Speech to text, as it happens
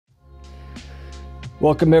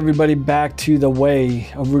Welcome everybody back to The Way,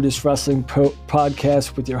 a RUDIS Wrestling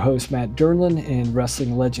podcast with your host Matt Dernlan and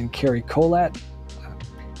wrestling legend Cary Kolat.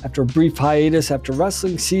 After a brief hiatus after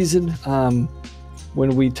wrestling season,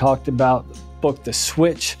 when we talked about the book The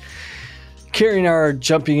Switch, Cary and I are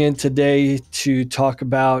jumping in today to talk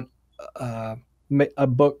about a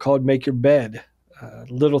book called Make Your Bed,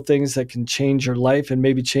 little things that can change your life and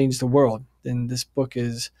maybe change the world. And this book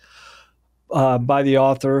is by the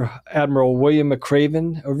author, Admiral William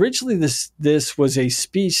McRaven. Originally, this was a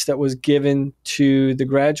speech that was given to the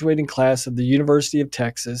graduating class of the University of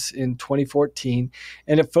Texas in 2014,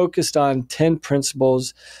 and it focused on 10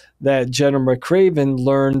 principles that General McRaven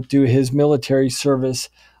learned through his military service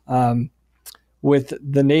with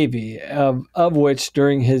the Navy, of which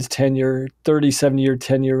during his tenure, 37-year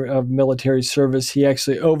tenure of military service, he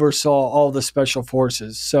actually oversaw all the special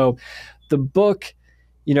forces. So the book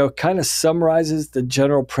kind of summarizes the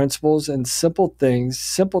general principles and simple things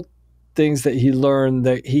that he learned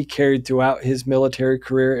that he carried throughout his military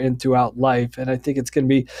career and throughout life. And I think it's going to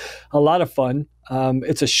be a lot of fun.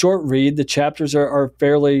 It's a short read. The chapters are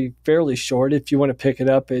fairly short. If you want to pick it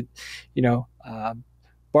up at,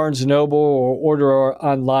 Barnes & Noble or order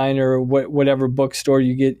online or whatever bookstore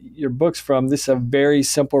you get your books from, this is a very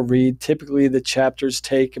simple read. Typically, the chapters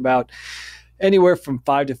take about anywhere from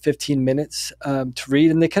 5 to 15 minutes to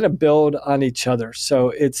read, and they kind of build on each other. So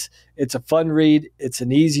it's a fun read. It's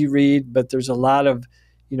an easy read, but there's a lot of,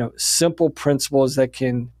 simple principles that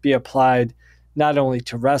can be applied not only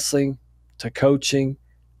to wrestling, to coaching,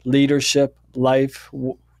 leadership, life,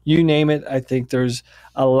 you name it. I think there's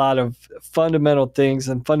a lot of fundamental things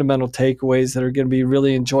and fundamental takeaways that are going to be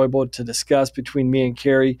really enjoyable to discuss between me and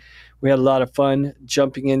Cary. We had a lot of fun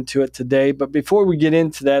jumping into it today. But before we get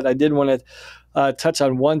into that, I did want to touch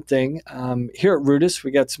on one thing. Here at RUDIS, we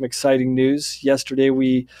got some exciting news. Yesterday,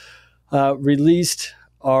 we released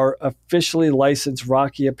our officially licensed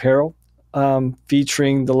Rocky apparel,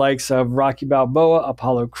 featuring the likes of Rocky Balboa,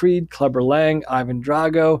 Apollo Creed, Clubber Lang, Ivan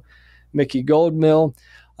Drago, Mickey Goldmill,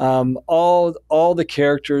 all the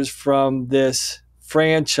characters from this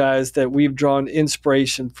franchise that we've drawn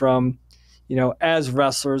inspiration from, as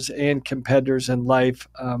wrestlers and competitors in life.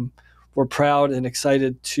 We're proud and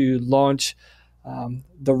excited to launch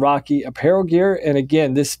the Rocky apparel gear. And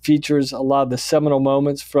again, this features a lot of the seminal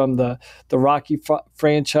moments from the Rocky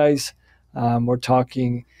franchise. We're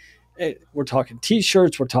talking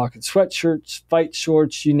T-shirts, we're talking sweatshirts, fight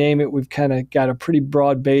shorts, you name it. We've kind of got a pretty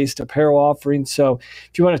broad-based apparel offering. So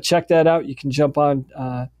if you want to check that out, you can jump on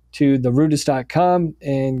to therudis.com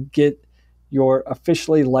and get your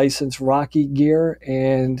officially licensed Rocky gear.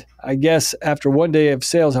 And I guess after one day of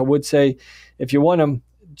sales, I would say if you want them,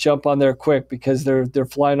 jump on there quick because they're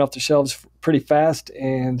flying off the shelves pretty fast.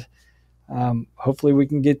 And hopefully we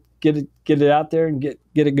can get it out there and get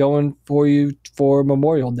it going for you for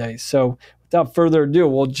Memorial Day. So without further ado,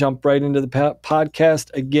 we'll jump right into the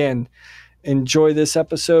podcast. Again, enjoy this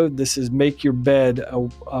episode. This is Make Your Bed,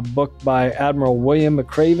 a book by Admiral William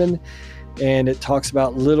McRaven, and it talks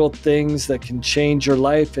about little things that can change your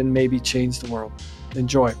life and maybe change the world.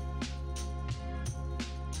 Enjoy.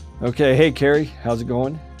 Okay, hey Cary, how's it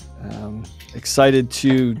going? Excited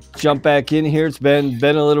to jump back in here. It's been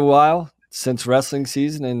a little while since wrestling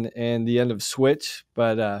season and the end of Switch,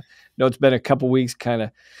 but it's been a couple weeks kind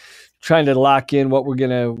of trying to lock in what we're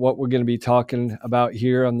gonna be talking about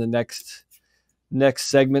here on the next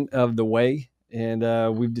segment of The Way.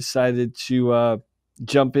 And we've decided to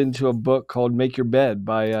jump into a book called Make Your Bed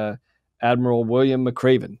by Admiral William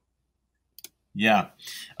McRaven. Yeah.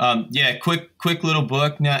 Quick little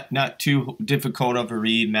book, not too difficult of a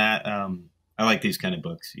read, Matt. I like these kind of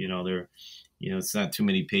books. They're it's not too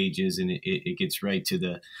many pages, and it gets right to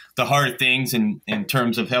the hard things in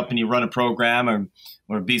terms of helping you run a program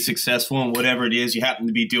or be successful in whatever it is you happen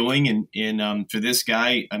to be doing. And for this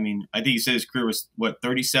guy, I think he said his career was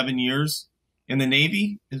 37 years in the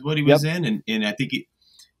Navy is what he was in, and I think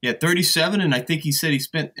 37, and I think he said he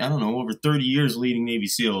spent over 30 years leading Navy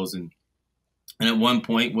SEALs, and at one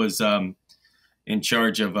point was in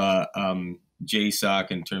charge of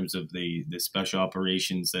JSOC in terms of the special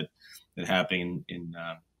operations that happened, and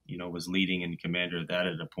was leading and commander of that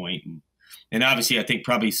at a point. And obviously, I think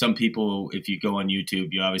probably some people, if you go on YouTube,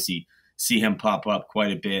 you obviously see him pop up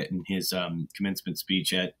quite a bit in his commencement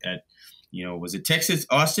speech at was it Texas,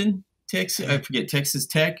 Austin, Texas? I forget, Texas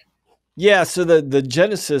Tech. Yeah. So the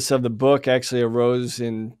genesis of the book actually arose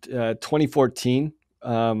in 2014.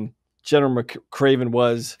 General McRaven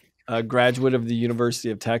was a graduate of the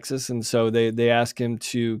University of Texas, and so they asked him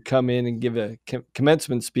to come in and give a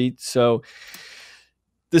commencement speech. So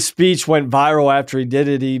the speech went viral after he did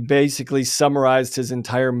it. He basically summarized his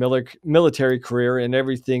entire military career and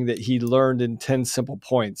everything that he learned in 10 simple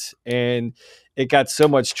points. And it got so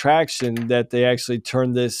much traction that they actually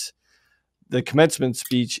turned the commencement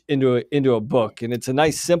speech into a book. And it's a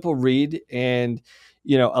nice, simple read. And,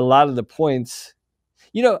 a lot of the points,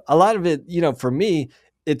 a lot of it, for me,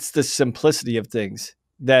 it's the simplicity of things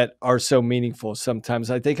that are so meaningful.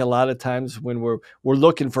 Sometimes I think a lot of times when we're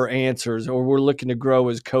looking for answers, or we're looking to grow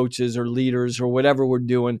as coaches or leaders or whatever we're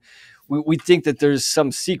doing, we think that there's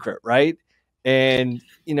some secret, right? And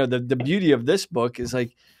the beauty of this book is,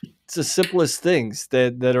 like, it's the simplest things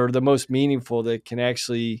that are the most meaningful, that can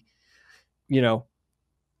actually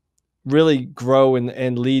really grow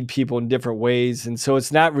and lead people in different ways. And so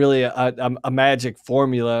it's not really a magic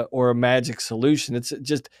formula or a magic solution. It's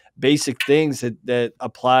just basic things that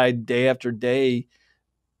applied day after day,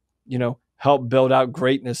 help build out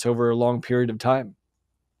greatness over a long period of time.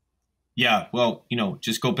 Yeah. Well,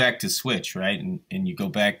 just go back to Switch, right? And you go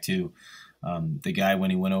back to the guy when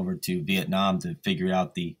he went over to Vietnam to figure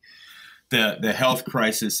out the health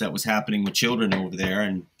crisis that was happening with children over there.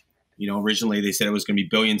 And originally they said it was going to be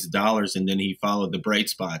billions of dollars, and then he followed the bright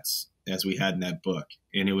spots as we had in that book.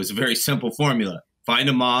 And it was a very simple formula. Find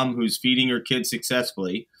a mom who's feeding her kids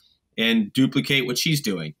successfully and duplicate what she's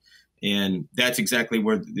doing. And that's exactly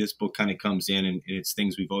where this book kind of comes in. And it's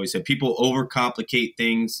things we've always said. People overcomplicate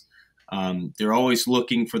things. They're always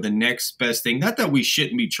looking for the next best thing. Not that we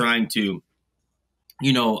shouldn't be trying to,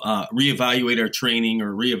 reevaluate our training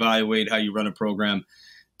or reevaluate how you run a program.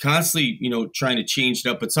 Constantly, trying to change it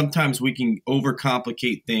up, but sometimes we can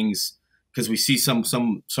overcomplicate things because we see some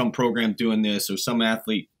program doing this or some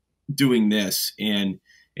athlete doing this, and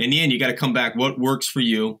in the end, you got to come back. What works for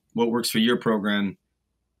you? What works for your program?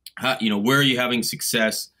 How, where are you having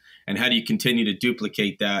success, and how do you continue to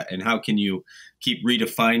duplicate that? And how can you keep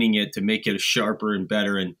redefining it to make it sharper and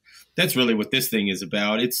better? And that's really what this thing is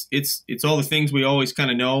about. It's all the things we always kind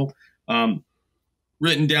of know.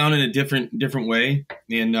 Written down in a different way,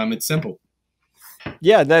 and it's simple.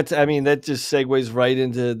 Yeah, that just segues right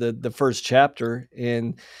into the first chapter,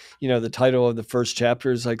 and the title of the first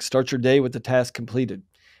chapter is like "Start Your Day with the Task Completed,"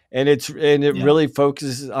 and it really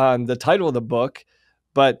focuses on the title of the book,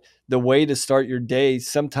 but the way to start your day.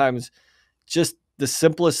 Sometimes just the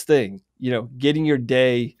simplest thing, getting your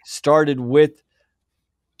day started with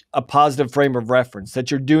a positive frame of reference,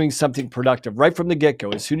 that you're doing something productive right from the get-go.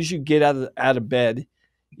 As soon as you get out of bed,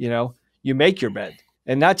 you make your bed,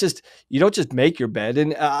 and you don't just make your bed.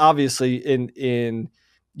 And obviously in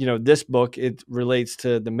this book, it relates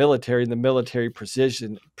to the military and the military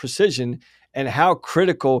precision and how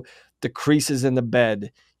critical the creases in the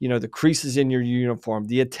bed, the creases in your uniform,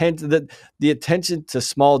 the attention to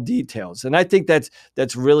small details. And I think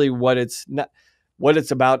that's really what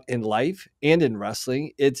it's about in life and in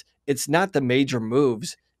wrestling. It's not the major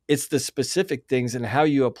moves. It's the specific things and how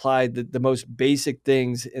you apply the most basic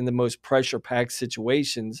things in the most pressure-packed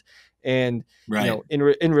situations. And right.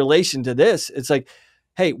 In relation to this, it's like,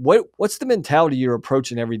 hey, what's the mentality you're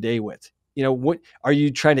approaching every day with? What are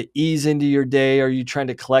you trying to ease into your day? Are you trying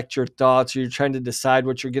to collect your thoughts? Are you trying to decide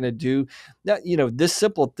what you're going to do? Now, this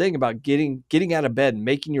simple thing about getting out of bed and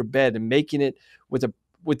making your bed and making it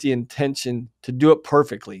with the intention to do it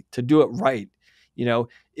perfectly, to do it right,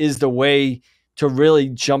 is the way to really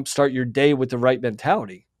jumpstart your day with the right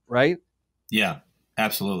mentality, right? Yeah,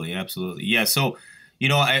 absolutely. Absolutely. Yeah. So,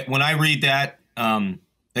 when I read that,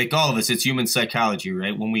 like all of us, it's human psychology,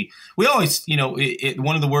 right? When we always,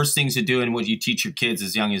 one of the worst things to do and what you teach your kids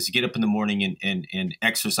as young is to get up in the morning and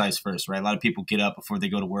exercise first, right? A lot of people get up before they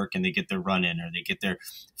go to work and they get their run in or they get their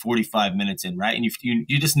 45 minutes in, right? And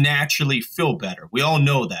you just naturally feel better. We all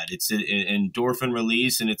know that. It's an endorphin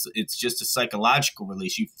release, and it's just a psychological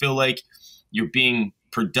release. You feel like you're being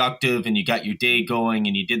productive and you got your day going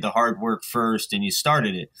and you did the hard work first and you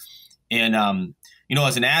started it. And,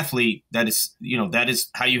 as an athlete, that is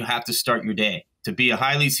how you have to start your day. To be a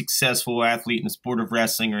highly successful athlete in the sport of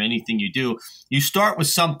wrestling or anything you do, you start with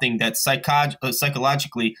something that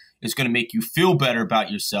psychologically is going to make you feel better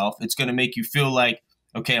about yourself. It's going to make you feel like,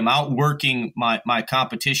 okay, I'm outworking my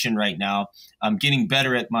competition right now. I'm getting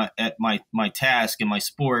better at my task and my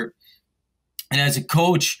sport. And as a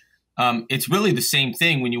coach, it's really the same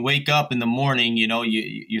thing. When you wake up in the morning,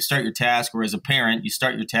 you start your task, or as a parent, you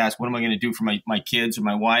start your task. What am I going to do for my kids or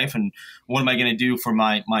my wife? And what am I going to do for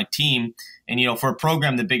my team? And, for a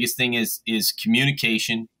program, the biggest thing is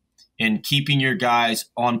communication and keeping your guys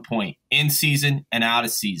on point in season and out of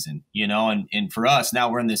season, and for us, now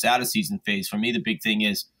we're in this out of season phase. For me, the big thing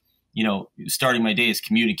is, starting my day is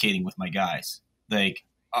communicating with my guys. Like,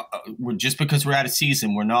 we're just because we're out of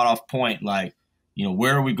season, we're not off point. Like,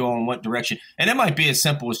 where are we going? What direction? And it might be as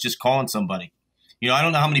simple as just calling somebody. I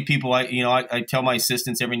don't know how many people I tell my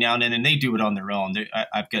assistants every now and then, and they do it on their own.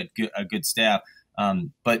 I've got a good staff.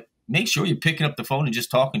 But make sure you're picking up the phone and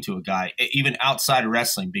just talking to a guy, even outside of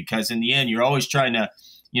wrestling, because in the end, you're always trying to,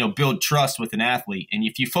 build trust with an athlete. And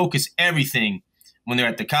if you focus everything when they're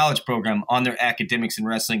at the college program on their academics and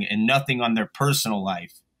wrestling and nothing on their personal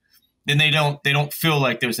life, then they don't feel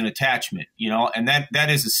like there's an attachment, and that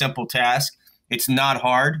is a simple task. It's not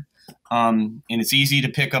hard. And it's easy to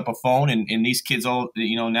pick up a phone, and these kids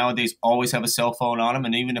nowadays always have a cell phone on them.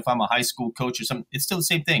 And even if I'm a high school coach or something, it's still the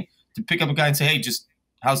same thing to pick up a guy and say, hey, just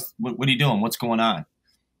what are you doing? What's going on?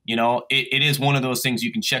 It is one of those things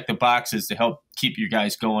you can check the boxes to help keep your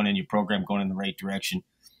guys going and your program going in the right direction.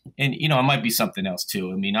 And, it might be something else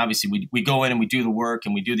too. I mean, obviously we go in and we do the work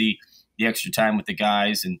and we do the extra time with the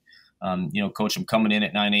guys and, coach, I'm coming in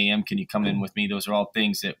at 9 a.m. Can you come in with me? Those are all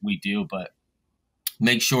things that we do, but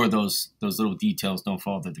make sure those little details don't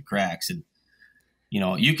fall through the cracks. And,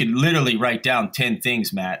 you could literally write down 10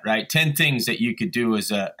 things, Matt, right? 10 things that you could do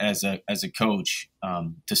as a coach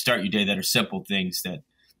to start your day that are simple things that,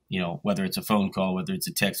 whether it's a phone call, whether it's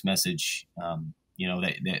a text message,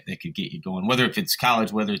 that could get you going, whether if it's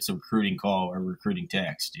college, whether it's a recruiting call or recruiting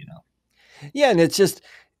text, Yeah.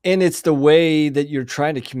 And it's the way that you're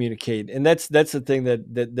trying to communicate. And that's the thing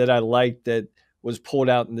that I liked that was pulled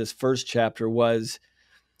out in this first chapter was,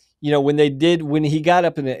 when he got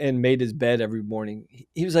up and made his bed every morning,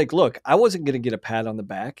 he was like, look, I wasn't going to get a pat on the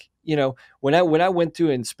back. When I went through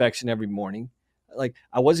inspection every morning, like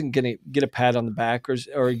I wasn't going to get a pat on the back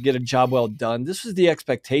or get a job well done. This was the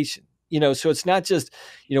expectation, so it's not just,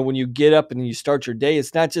 when you get up and you start your day,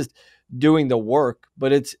 it's not just doing the work,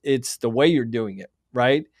 but it's the way you're doing it.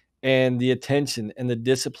 Right. And the attention and the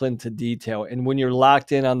discipline to detail. And when you're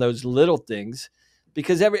locked in on those little things,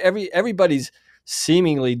 because everybody's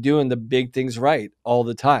seemingly doing the big things right all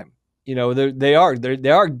the time. They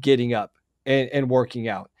are getting up and working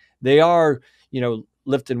out. They are,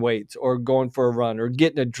 lifting weights or going for a run or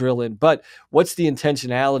getting a drill in. But what's the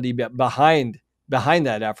intentionality behind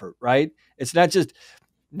that effort, right? It's not just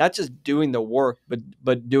doing the work,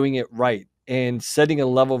 but doing it right and setting a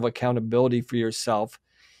level of accountability for yourself,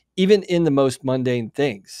 even in the most mundane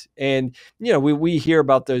things. And, we hear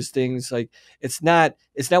about those things like it's not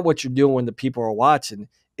what you're doing when the people are watching.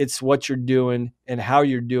 It's what you're doing and how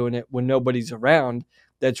you're doing it when nobody's around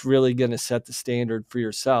that's really going to set the standard for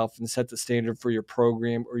yourself and set the standard for your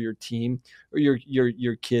program or your team or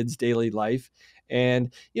your kids' daily life.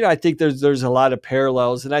 And, I think there's a lot of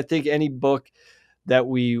parallels. And I think any book that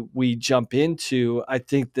we jump into, I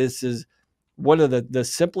think this is one of the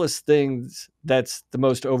simplest things that's the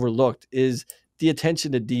most overlooked is the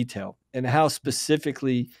attention to detail and how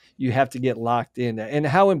specifically you have to get locked in and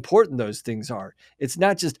how important those things are. It's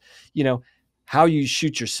not just, how you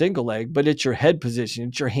shoot your single leg, but it's your head position,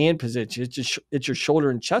 it's your hand position, it's your shoulder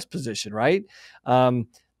and chest position, right? That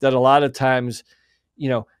a lot of times,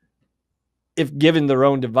 if given their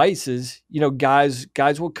own devices, guys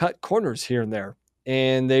will cut corners here and there,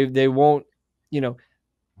 and they won't,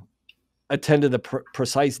 attend to the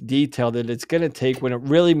precise detail that it's going to take when it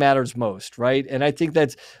really matters most, right? And I think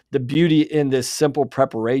that's the beauty in this simple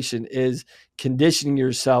preparation is conditioning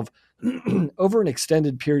yourself over an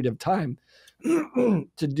extended period of time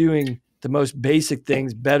to doing the most basic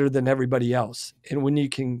things better than everybody else. And when you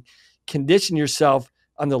can condition yourself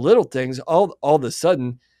on the little things, all of a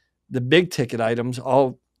sudden, the big ticket items,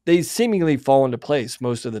 they seemingly fall into place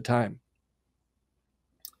most of the time.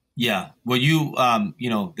 Yeah. Well,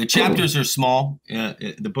 the chapters are small.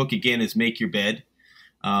 The book, again, is Make Your Bed.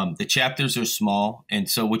 The chapters are small. And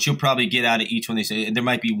so what you'll probably get out of each one, they say there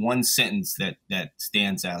might be one sentence that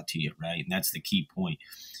stands out to you, right? And that's the key point.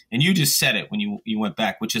 And you just said it when you went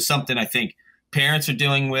back, which is something I think parents are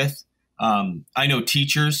dealing with. I know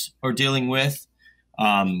teachers are dealing with,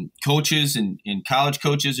 coaches and college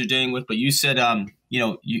coaches are dealing with. But you said, you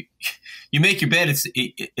make your bed.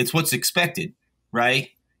 It's what's expected, right?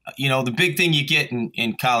 The big thing you get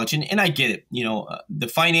in college, and I get it, the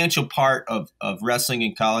financial part of wrestling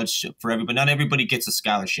in college for everybody, not everybody gets a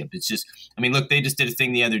scholarship. It's just, look, they just did a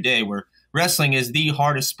thing the other day where wrestling is the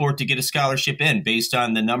hardest sport to get a scholarship in based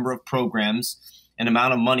on the number of programs and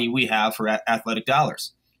amount of money we have for athletic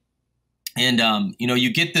dollars. And,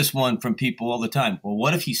 you get this one from people all the time. Well,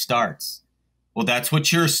 what if he starts? Well, that's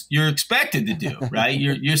what you're expected to do, right?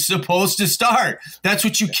 You're supposed to start. That's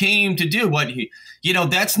what you came to do.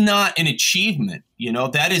 That's not an achievement.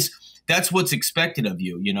 That's what's expected of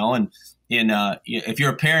you. And if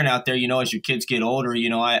you're a parent out there, as your kids get older,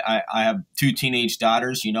 I have 2 teenage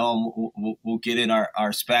daughters, and we'll get in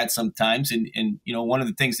our spat sometimes. And one of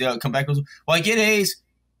the things they'll come back and goes, well, I get A's.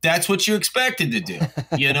 That's what you're expected to do.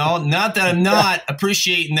 Not that I'm not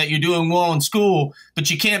appreciating that you're doing well in school, but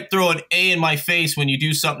you can't throw an A in my face when you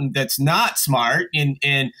do something that's not smart and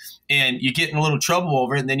you get in a little trouble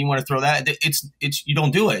over it. And then you want to throw that. You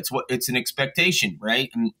don't do it. It's an expectation,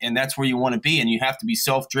 right? And that's where you want to be. And you have to be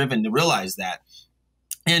self-driven to realize that.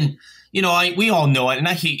 And, we all know it. And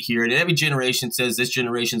I hate hearing it. Every generation says this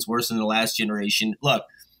generation's worse than the last generation. Look,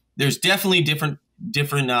 there's definitely different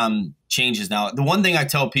changes now. The one thing I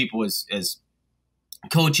tell people is, as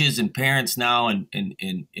coaches and parents now and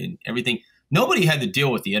everything, nobody had to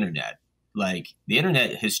deal with the internet. Like, the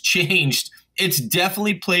internet has changed. It's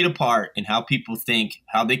definitely played a part in how people think,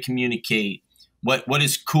 how they communicate, what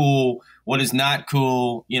is cool, what is not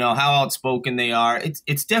cool, how outspoken they are.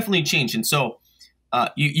 It's definitely changed. And so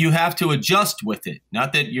you have to adjust with it.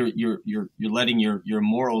 Not that you're letting your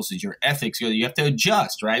morals and your ethics go. You have to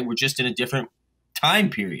adjust, right? We're just in a different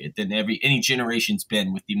time period than any generation's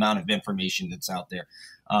been with the amount of information that's out there.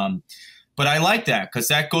 But I like that, because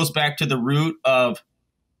that goes back to the root of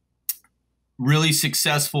really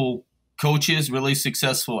successful coaches, really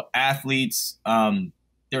successful athletes.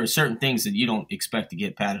 There are certain things that you don't expect to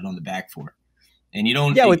get patted on the back for. And you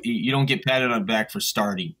don't get patted on the back for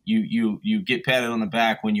starting. You get patted on the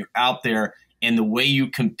back when you're out there, and the way you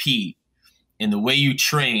compete and the way you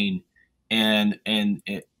train and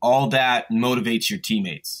all that motivates your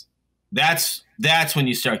teammates. That's when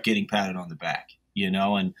you start getting patted on the back,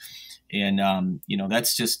 and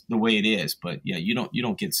that's just the way it is. But yeah, you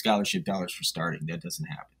don't get scholarship dollars for starting. That doesn't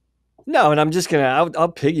happen. No, and I'm just I'll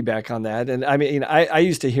piggyback on that. And I mean, I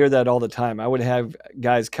used to hear that all the time. I would have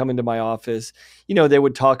guys come into my office, they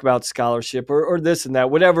would talk about scholarship or this and that,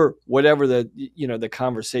 whatever the, the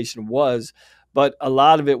conversation was. But a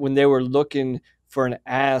lot of it, when they were looking for an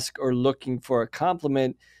ask or looking for a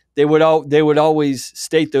compliment, they would always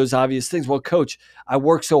state those obvious things. Well, coach, I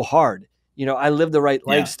work so hard. I live the right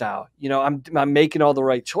lifestyle. I'm making all the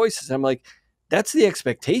right choices. And I'm like, that's the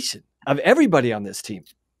expectation of everybody on this team.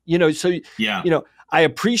 I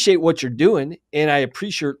appreciate what you're doing, and I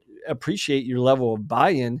appreciate your level of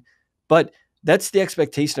buy-in, but that's the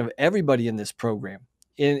expectation of everybody in this program.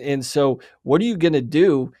 And so what are you going to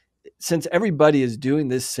do, since everybody is doing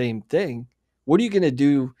this same thing? What are you going to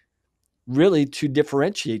do really to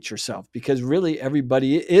differentiate yourself? Because really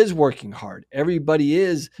everybody is working hard. Everybody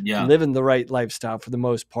is living the right lifestyle for the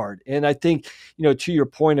most part. And I think, to your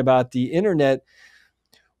point about the internet,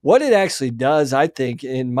 what it actually does, I think,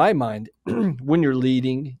 in my mind, when you're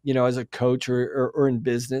leading, as a coach or in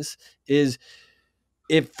business, is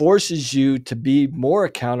it forces you to be more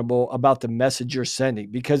accountable about the message you're sending,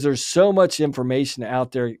 because there's so much information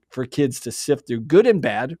out there for kids to sift through, good and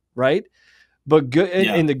bad, right? But good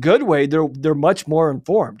in the good way, they're much more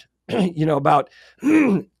informed, about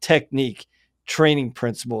technique, training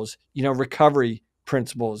principles, recovery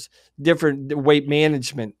principles, different weight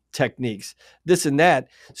management techniques, this and that.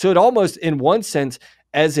 So it almost, in one sense,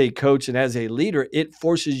 as a coach and as a leader, it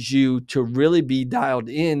forces you to really be dialed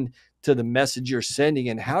in to the message you're sending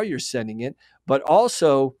and how you're sending it. But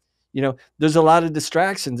also, there's a lot of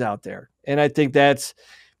distractions out there. And I think that's,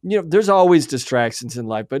 there's always distractions in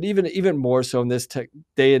life, but even more so in this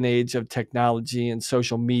day and age of technology and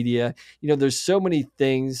social media, there's so many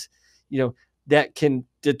things, that can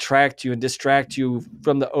detract you and distract you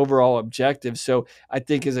from the overall objective. So I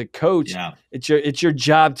think as a coach, it's your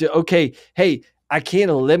job to, okay, hey, I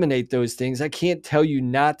can't eliminate those things. I can't tell you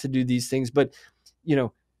not to do these things, but,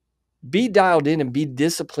 be dialed in and be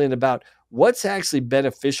disciplined about what's actually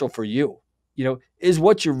beneficial for you. Is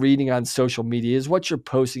what you're reading on social media, is what you're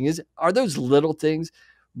posting, are those little things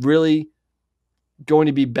really going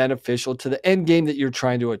to be beneficial to the end game that you're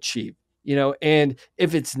trying to achieve? And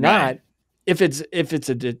if it's not, if it's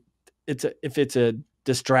a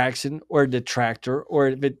distraction or a detractor, or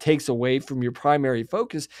if it takes away from your primary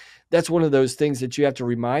focus, that's one of those things that you have to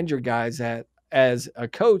remind your guys that as a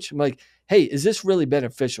coach. I'm like, hey, is this really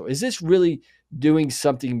beneficial? Is this really doing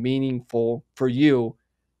something meaningful for you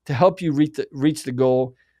to help you reach the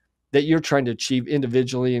goal that you're trying to achieve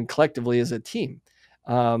individually and collectively as a team?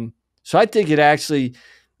 So I think it actually,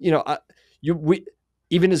 we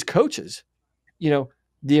even as coaches,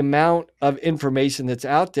 the amount of information that's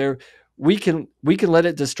out there, we can let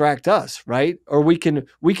it distract us, right? Or we can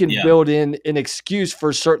build in an excuse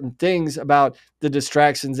for certain things about the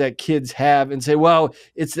distractions that kids have and say, well,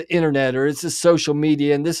 it's the internet or it's the social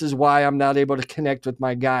media, and this is why I'm not able to connect with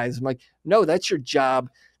my guys. I'm like, no, that's your job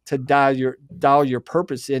to dial your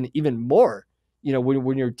purpose in even more,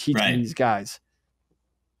 when you're teaching these guys.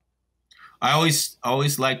 I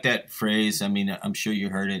always like that phrase. I mean, I'm sure you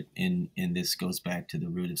heard it in this goes back to the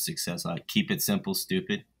root of success. Like, keep it simple,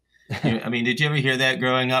 stupid. I mean, did you ever hear that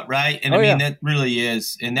growing up? Right. And that really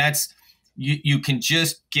is. And that's, you can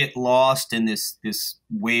just get lost in this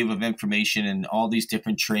wave of information and all these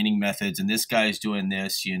different training methods. And this guy's doing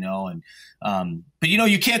this, but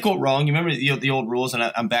you can't go wrong. You remember the old rules,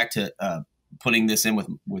 and I'm back to putting this in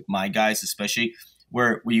with my guys, especially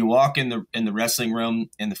where you walk in the wrestling room,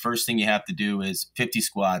 and the first thing you have to do is 50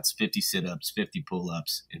 squats, 50 sit-ups, 50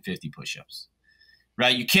 pull-ups, and 50 push-ups.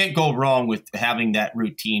 Right? You can't go wrong with having that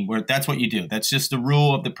routine where that's what you do. That's just the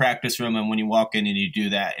rule of the practice room. And when you walk in and you do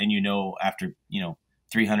that, and after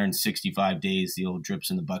 365 days, the old drips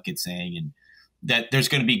in the bucket saying, and that there's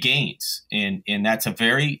going to be gains. And that's a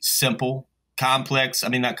very simple,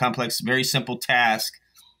 very simple task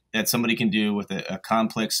that somebody can do with a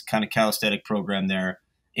complex kind of calisthenic program there.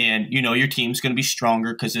 And, your team's going to be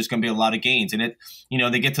stronger because there's going to be a lot of gains. And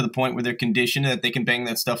they get to the point where they're conditioned that they can bang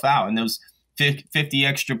that stuff out. And those 50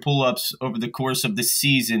 extra pull-ups over the course of the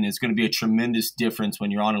season is going to be a tremendous difference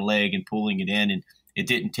when you're on a leg and pulling it in. And it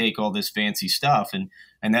didn't take all this fancy stuff. And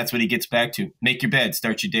that's what he gets back to. Make your bed.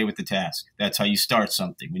 Start your day with the task. That's how you start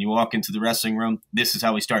something. When you walk into the wrestling room, this is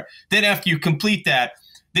how we start. Then after you complete that,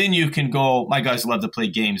 then you can go. My guys love to play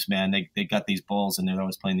games, man. They got these balls, and they're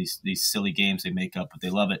always playing these silly games they make up, but they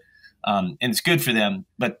love it. And it's good for them,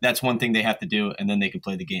 but that's one thing they have to do, and then they can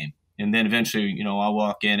play the game. And then eventually, I'll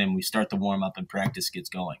walk in and we start the warm up and practice gets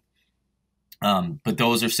going. But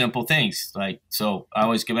those are simple things. So I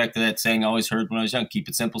always go back to that saying I always heard when I was young, keep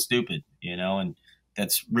it simple, stupid, and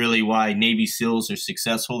that's really why Navy SEALs are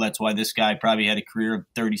successful. That's why this guy probably had a career of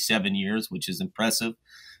 37 years, which is impressive.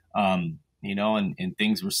 And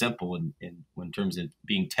things were simple in terms of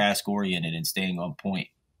being task oriented and staying on point.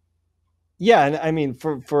 Yeah. And I mean,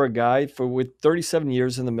 for a guy with 37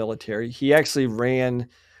 years in the military, he actually ran,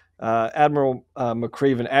 Admiral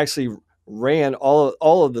McRaven actually ran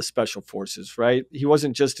all of the special forces, right? He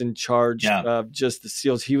wasn't just in charge of just the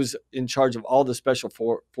SEALs. He was in charge of all the special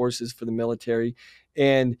forces for the military.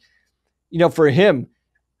 And, for him,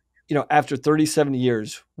 after 37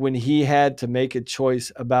 years, when he had to make a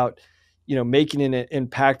choice about, making an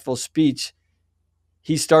impactful speech,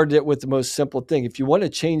 he started it with the most simple thing. If you want to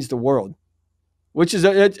change the world, which is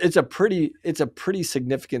it's a pretty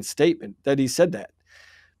significant statement that he said that,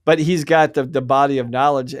 but he's got the body of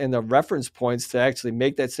knowledge and the reference points to actually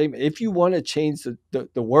make that statement. If you want to change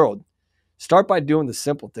the world, start by doing the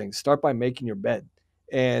simple things. Start by making your bed.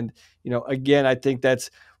 And, again, I think that's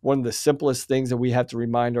one of the simplest things that we have to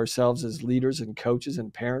remind ourselves as leaders and coaches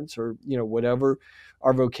and parents, or, whatever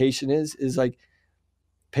our vocation is like,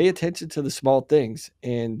 pay attention to the small things,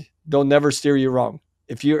 and they'll never steer you wrong.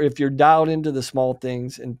 If you're dialed into the small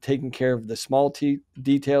things and taking care of the small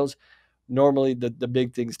details, normally the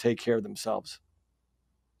big things take care of themselves.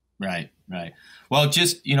 Right. Well,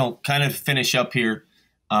 just, kind of finish up here.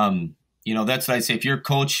 That's what I say. If you're a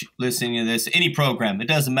coach listening to this, any program, it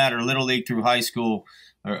doesn't matter, Little League through high school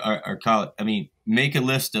or college. I mean, make a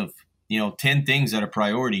list of, 10 things that are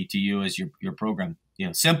priority to you as your program.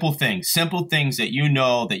 Simple things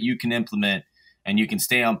that that you can implement and you can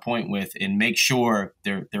stay on point with, and make sure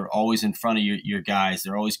they're always in front of your guys.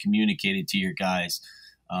 They're always communicated to your guys,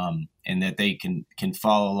 and that they can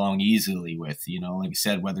follow along easily with. Like I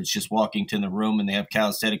said, whether it's just walking to the room and they have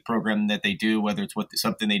calisthenic program that they do, whether it's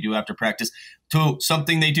something they do after practice, to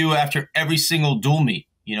something they do after every single dual meet.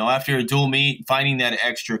 After a dual meet, finding that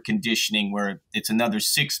extra conditioning where it's another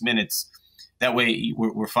 6 minutes. That way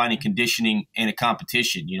we're finding conditioning in a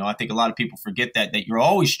competition. I think a lot of people forget that you're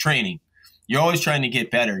always training. You're always trying to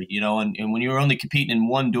get better, and when you're only competing in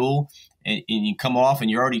one duel and you come off and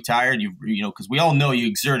you're already tired, because we all know you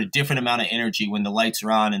exert a different amount of energy when the lights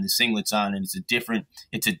are on and the singlet's on, and it's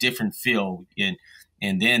a different feel.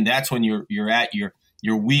 And then that's when you're at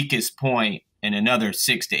your weakest point, and another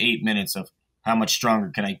 6 to 8 minutes of how much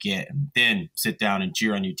stronger can I get? And then sit down and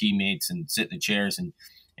cheer on your teammates and sit in the chairs and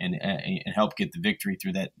help get the victory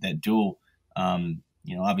through that duel.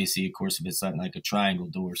 Obviously, of course, if it's something like a triangle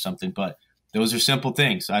duel or something, but those are simple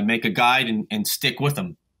things. I'd make a guide and stick with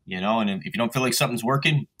them, and if you don't feel like something's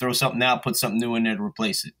working, throw something out, put something new in there to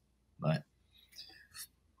replace it. But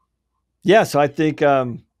yeah, so I think,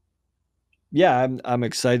 I'm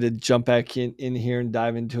excited to jump back in here and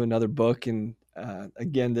dive into another book. And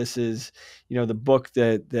again, this is, the book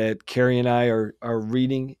that Cary and I are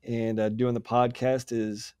reading and doing the podcast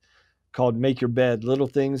is called Make Your Bed, Little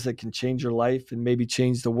Things That Can Change Your Life and Maybe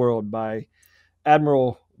Change the World, by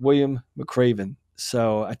Admiral William McRaven.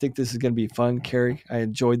 So I think this is going to be fun, Cary. I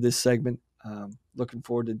enjoyed this segment. Looking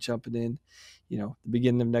forward to jumping in, the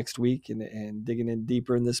beginning of next week and digging in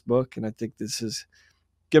deeper in this book. And I think this is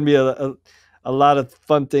going to be a lot of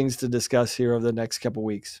fun things to discuss here over the next couple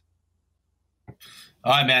weeks.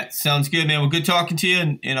 All right, Matt. Sounds good, man. Well, good talking to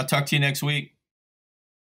you, and I'll talk to you next week.